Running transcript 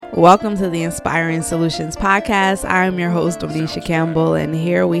Welcome to the Inspiring Solutions Podcast. I'm your host, Donisha Campbell, and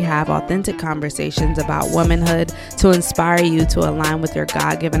here we have authentic conversations about womanhood to inspire you to align with your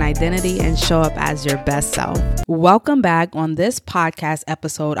God-given identity and show up as your best self. Welcome back. On this podcast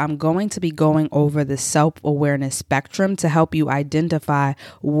episode, I'm going to be going over the self-awareness spectrum to help you identify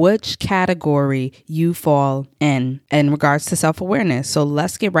which category you fall in regards to self-awareness. So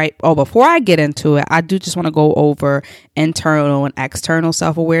let's get right. Before I get into it, I do just want to go over internal and external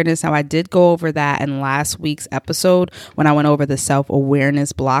self-awareness. Now, I did go over that in last week's episode when I went over the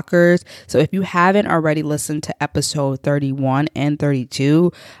self-awareness blockers. So if you haven't already listened to episode 31 and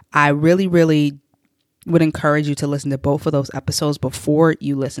 32, I really would encourage you to listen to both of those episodes before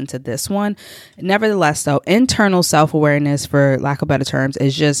you listen to this one. Nevertheless, though, internal self-awareness, for lack of better terms,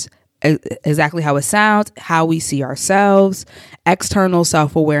 is just exactly how it sounds, how we see ourselves. External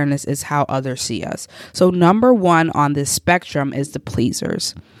self-awareness is how others see us. So number one on this spectrum is the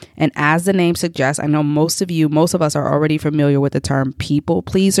pleasers. And as the name suggests, I know most of us are already familiar with the term people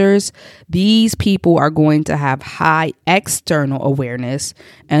pleasers. These people are going to have high external awareness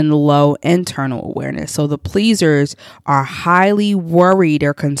and low internal awareness. So the pleasers are highly worried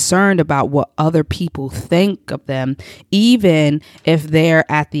or concerned about what other people think of them, even if they're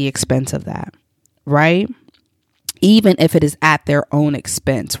at the expense of that, right? Even if it is at their own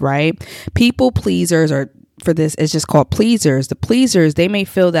expense, right? People pleasers for this is just called pleasers. The pleasers, they may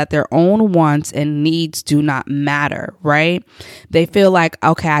feel that their own wants and needs do not matter, right? They feel like,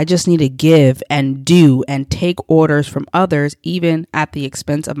 okay, I just need to give and do and take orders from others, even at the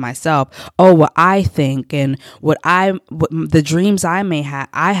expense of myself. Oh, what I think and what the dreams I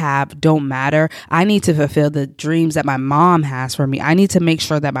have don't matter. I need to fulfill the dreams that my mom has for me. I need to make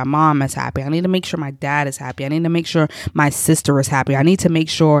sure that my mom is happy. I need to make sure my dad is happy. I need to make sure my sister is happy. I need to make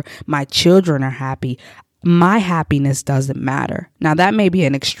sure my children are happy. My happiness doesn't matter. Now, that may be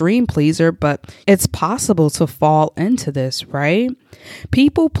an extreme pleaser, but it's possible to fall into this, right?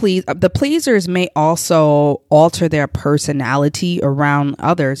 The pleasers may also alter their personality around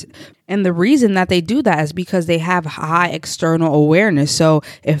others. And the reason that they do that is because they have high external awareness. So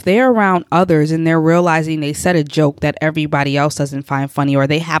if they're around others and they're realizing they said a joke that everybody else doesn't find funny, or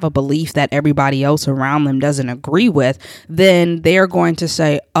they have a belief that everybody else around them doesn't agree with, then they're going to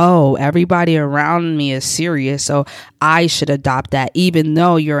say, oh, everybody around me is serious, so I should adopt that, even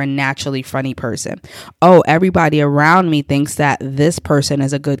though you're a naturally funny person. Oh, everybody around me thinks that this person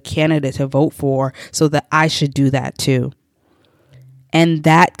is a good candidate to vote for, so that I should do that too. And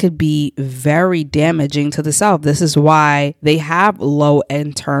that could be very damaging to the self. This is why they have low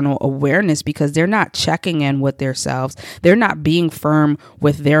internal awareness, because they're not checking in with themselves. They're not being firm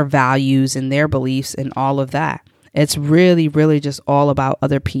with their values and their beliefs and all of that. It's really just all about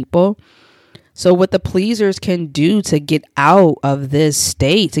other people. So what the pleasers can do to get out of this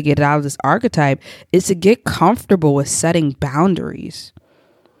state, to get out of this archetype, is to get comfortable with setting boundaries.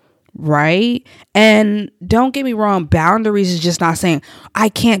 Right? And don't get me wrong, boundaries is just not saying, I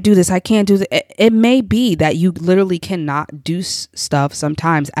can't do this, I can't do that. It may be that you literally cannot do stuff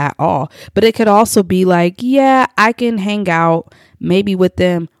sometimes at all, but it could also be like, yeah, I can hang out maybe with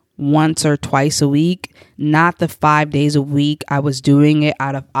them once or twice a week, not the 5 days a week I was doing it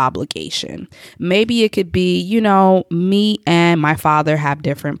out of obligation. Maybe it could be, me and my father have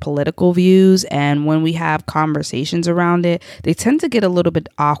different political views, and when we have conversations around it, they tend to get a little bit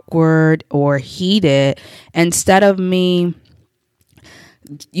awkward or heated. Instead of you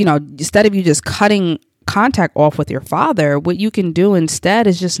just cutting contact off with your father, what you can do instead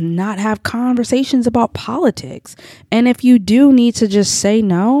is just not have conversations about politics. And if you do need to just say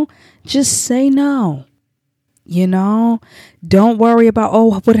no, just say no. Don't worry about,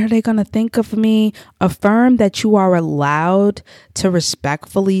 what are they going to think of me? Affirm that you are allowed to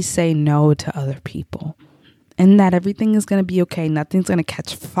respectfully say no to other people, and that everything is going to be okay. Nothing's going to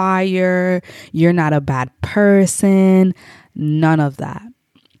catch fire. You're not a bad person. None of that.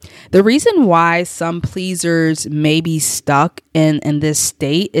 The reason why some pleasers may be stuck in this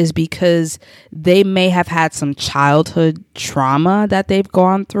state is because they may have had some childhood trauma that they've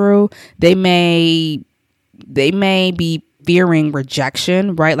gone through. They may be fearing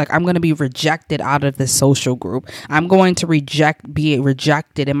rejection, right? Like, I'm going to be rejected out of this social group. I'm going to be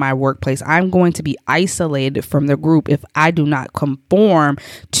rejected in my workplace. I'm going to be isolated from the group if I do not conform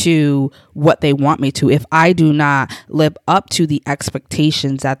to what they want me to, if I do not live up to the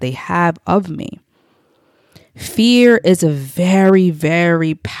expectations that they have of me. Fear is a very,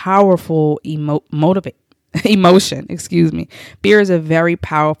 very powerful emotion. Fear is a very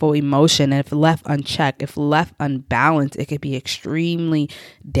powerful emotion. And if left unchecked, if left unbalanced, it could be extremely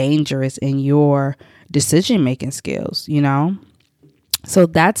dangerous in your decision-making skills, So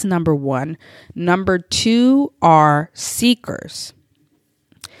that's number one. Number two are seekers.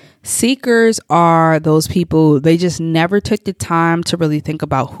 Seekers are those people, they just never took the time to really think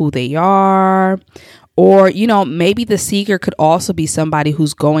about who they are. Or, you know, maybe the seeker could also be somebody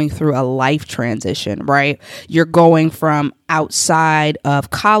who's going through a life transition, right? You're going from outside of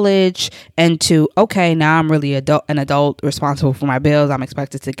college into, okay, now I'm really an adult responsible for my bills. I'm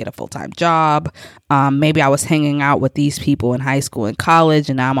expected to get a full-time job. Maybe I was hanging out with these people in high school and college,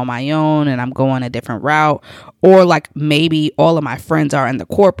 and now I'm on my own and I'm going a different route. Or like maybe all of my friends are in the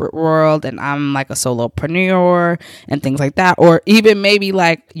corporate world and I'm like a solopreneur and things like that. Or even maybe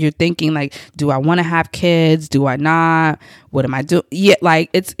like you're thinking like, do I want to have kids? Do I not? What am I doing? Yeah,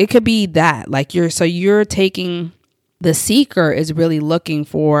 like it could be that. Like you're taking, the seeker is really looking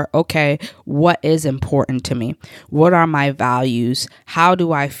for, okay, what is important to me? What are my values? How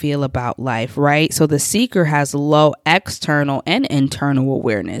do I feel about life, right? So the seeker has low external and internal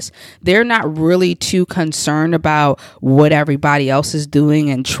awareness. They're not really too concerned about what everybody else is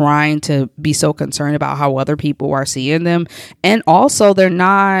doing and trying to be so concerned about how other people are seeing them. And also they're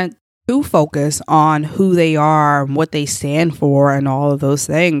not too focused on who they are, what they stand for, and all of those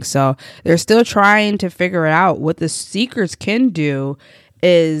things. So they're still trying to figure it out. What the seekers can do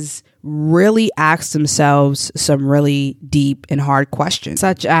is really ask themselves some really deep and hard questions,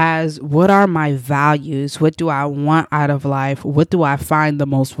 such as, what are my values? What do I want out of life? What do I find the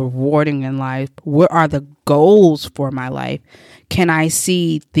most rewarding in life? What are the goals for my life? Can I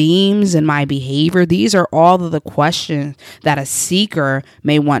see themes in my behavior? These are all of the questions that a seeker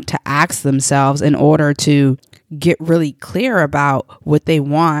may want to ask themselves in order to get really clear about what they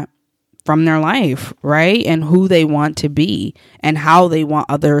want from their life, right? And who they want to be and how they want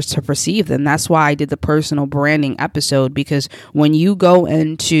others to perceive them. That's why I did the personal branding episode, because when you go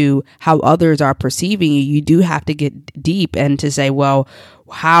into how others are perceiving you, you do have to get deep and to say, well,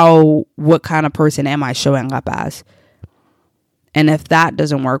 what kind of person am I showing up as? And if that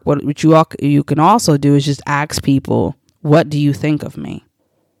doesn't work, what you can also do is just ask people, what do you think of me?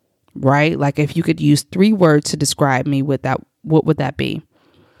 Right? Like if you could use 3 words to describe me, what would that be?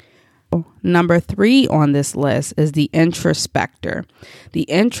 Number 3 on this list is the introspector. The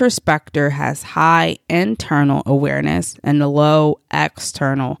introspector has high internal awareness and low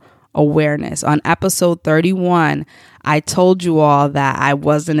external awareness. On episode 31, I told you all that I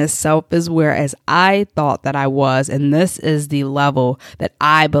wasn't as self-aware as I thought that I was, and this is the level that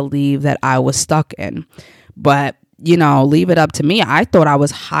I believe that I was stuck in. But, leave it up to me. I thought I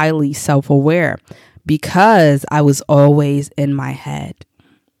was highly self-aware because I was always in my head.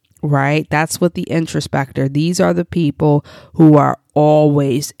 Right? That's what the introspector. These are the people who are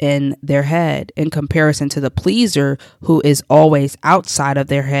always in their head, in comparison to the pleaser, who is always outside of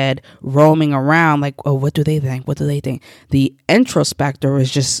their head, roaming around like, oh, what do they think? What do they think? The introspector is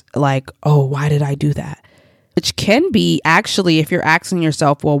just like, oh, why did I do that? Which can be, actually, if you're asking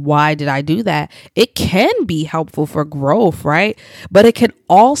yourself, well, why did I do that? It can be helpful for growth, right? But it can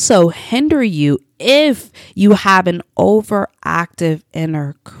also hinder you if you have an overactive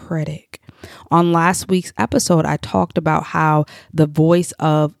inner critic. On last week's episode, I talked about how the voice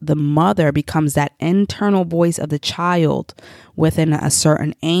of the mother becomes that internal voice of the child within a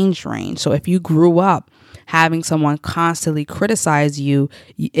certain age range. So if you grew up having someone constantly criticize you,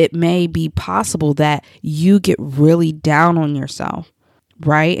 it may be possible that you get really down on yourself,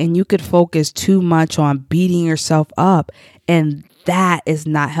 right? And you could focus too much on beating yourself up, and that is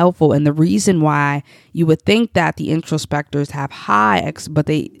not helpful. And the reason why you would think that the introspectors have high but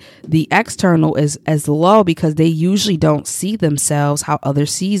the external is as low, because they usually don't see themselves how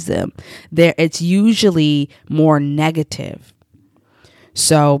others sees them. It's usually more negative.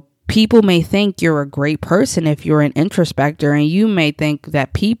 So people may think you're a great person if you're an introspector, and you may think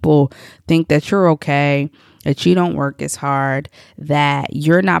that people think that you're okay, that you don't work as hard, that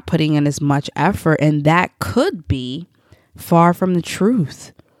you're not putting in as much effort, and that could be far from the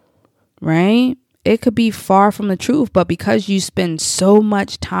truth, right? It could be far from the truth, but because you spend so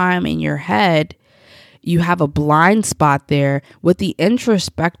much time in your head, you have a blind spot there. What the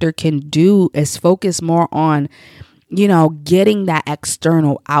introspector can do is focus more on getting that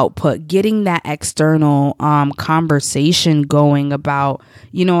external output, getting that external conversation going about,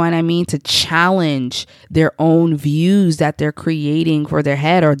 to challenge their own views that they're creating for their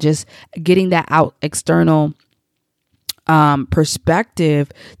head, or just getting that external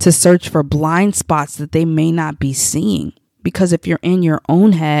perspective to search for blind spots that they may not be seeing, Because if you're in your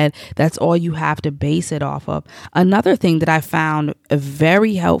own head, that's all you have to base it off of. Another thing that I found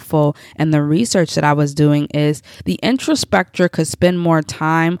very helpful in the research that I was doing is the introspector could spend more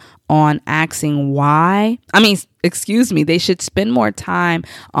time on asking why. They should spend more time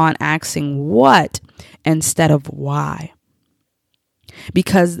on asking what instead of why.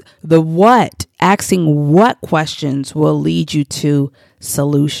 Because asking what questions will lead you to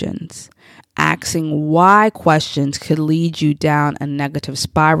solutions. Asking why questions could lead you down a negative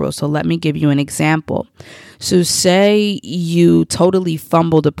spiral. So let me give you an example. So say you totally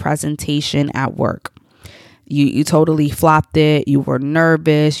fumbled a presentation at work. You totally flopped it. You were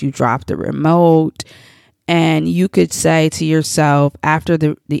nervous. You dropped the remote. And you could say to yourself, after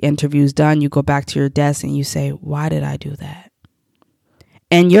the interview's done, you go back to your desk and you say, why did I do that?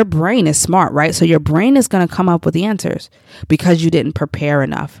 And your brain is smart, right? So your brain is going to come up with the answers because you didn't prepare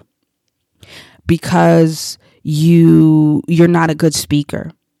enough. Because you're not a good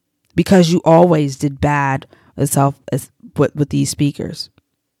speaker, because you always did bad with these speakers,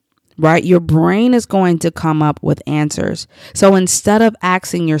 right? Your brain is going to come up with answers. So instead of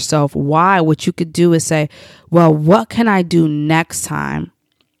asking yourself why, what you could do is say, well, what can I do next time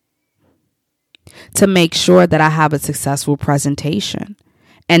to make sure that I have a successful presentation?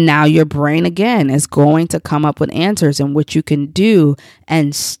 And now your brain, again, is going to come up with answers and what you can do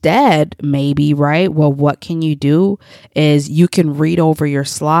instead, maybe, right? Well, what can you do is you can read over your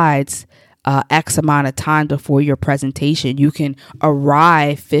slides X amount of time before your presentation. You can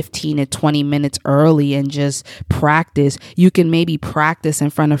arrive 15 to 20 minutes early and just practice. You can maybe practice in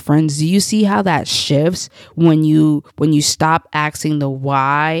front of friends. Do you see how that shifts when you stop asking the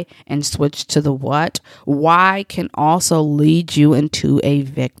why and switch to the what? Why can also lead you into a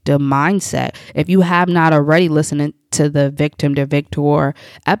victim mindset. If you have not already listened to the Victim to Victor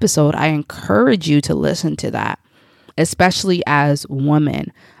episode, I encourage you to listen to that, especially as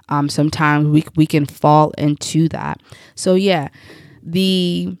women. Sometimes we can fall into that. So yeah,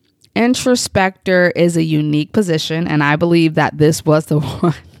 the introspector is a unique position, and I believe that this was the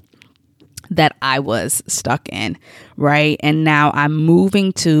one that I was stuck in, right? And now I'm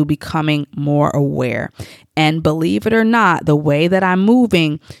moving to becoming more aware. And believe it or not, the way that I'm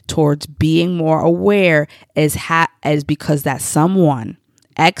moving towards being more aware is because that someone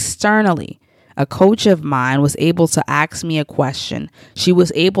externally, a coach of mine, was able to ask me a question. She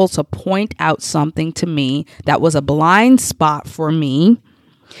was able to point out something to me that was a blind spot for me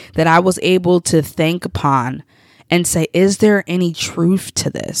that I was able to think upon and say, is there any truth to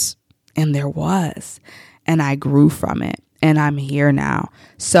this? And there was. And I grew from it. And I'm here now.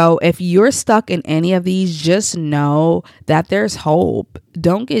 So if you're stuck in any of these, just know that there's hope.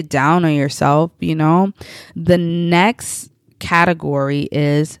 Don't get down on yourself, The next category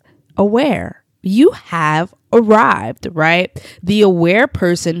is aware. You have arrived, right? The aware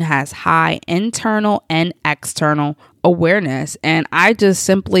person has high internal and external awareness. And let's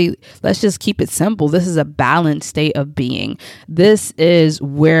just keep it simple. This is a balanced state of being. This is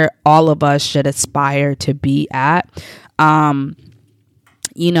where all of us should aspire to be at.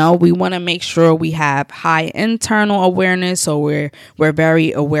 We want to make sure we have high internal awareness. So we're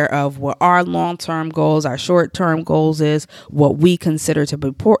very aware of what our long-term goals, our short-term goals is, what we consider to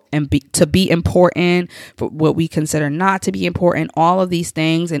be important, but what we consider not to be important, all of these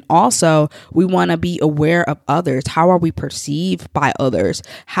things. And also we want to be aware of others. How are we perceived by others?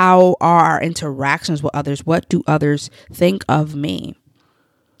 How are our interactions with others? What do others think of me?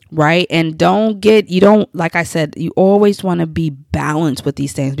 Right? And like I said, you always want to be balanced with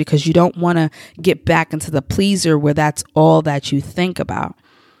these things, because you don't want to get back into the pleaser where that's all that you think about,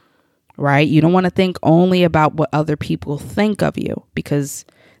 right? You don't want to think only about what other people think of you, because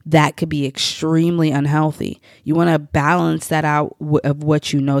that could be extremely unhealthy. You want to balance that out of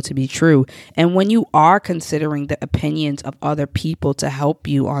what you know to be true. And when you are considering the opinions of other people to help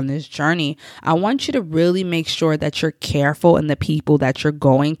you on this journey, I want you to really make sure that you're careful in the people that you're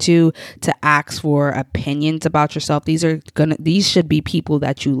going to ask for opinions about yourself. These should be people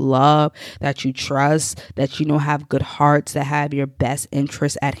that you love, that you trust, that have good hearts, that have your best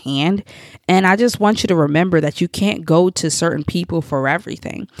interests at hand. And I just want you to remember that you can't go to certain people for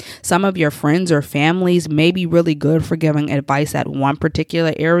everything. Some of your friends or families may be really good for giving advice at one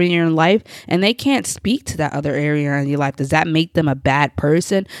particular area in your life, and they can't speak to that other area in your life. Does that make them a bad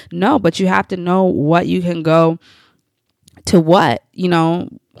person? No, but you have to know what you can go to,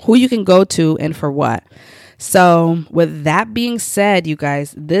 who you can go to and for what. So with that being said, you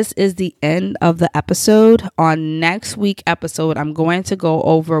guys, this is the end of the episode. On next week's episode, I'm going to go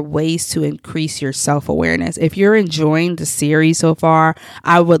over ways to increase your self-awareness. If you're enjoying the series so far,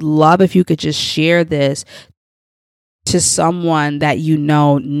 I would love if you could just share this to someone that you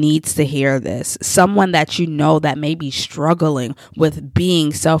know needs to hear this, someone that you know that may be struggling with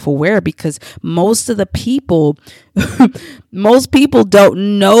being self-aware, because most people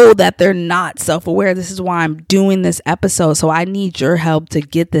don't know that they're not self-aware. This is why I'm doing this episode. So I need your help to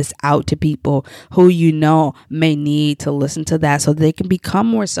get this out to people who you know may need to listen to that so they can become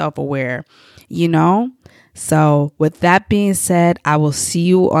more self-aware, you know? So with that being said, I will see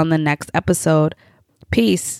you on the next episode. Peace.